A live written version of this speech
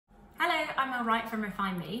Smell Right from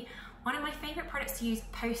Refine Me. One of my favourite products to use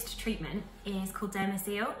post-treatment is called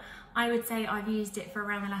Derma-Seal. I would say I've used it for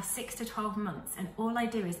around the last 6 to 12 months, and all I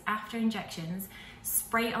do is after injections,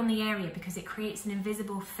 spray it on the area because it creates an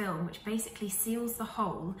invisible film which basically seals the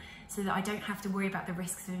hole so that I don't have to worry about the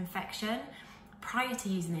risks of infection. Prior to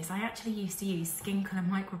using this, I actually used to use skin colour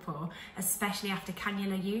micropore, especially after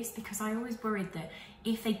cannula use, because I always worried that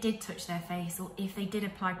if they did touch their face or if they did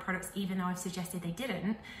apply products, even though I've suggested they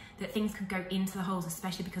didn't, that things could go into the holes,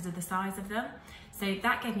 especially because of the size of them. So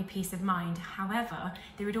that gave me peace of mind. However,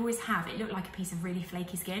 they would always have, it looked like a piece of really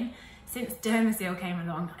flaky skin. Since Derma-Seal came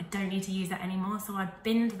along, I don't need to use that anymore. So I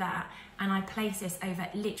binned that and I place this over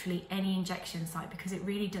literally any injection site because it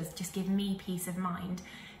really does just give me peace of mind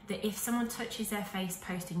that if someone touches their face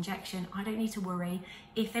post-injection, I don't need to worry.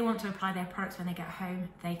 If they want to apply their products when they get home,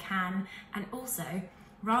 they can. And also,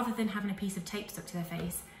 rather than having a piece of tape stuck to their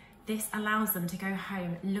face, this allows them to go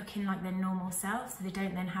home looking like their normal selves, so they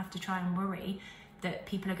don't then have to try and worry that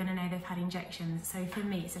people are going to know they've had injections. So for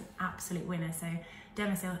me, it's an absolute winner. So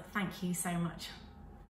Derma-Seal, thank you so much.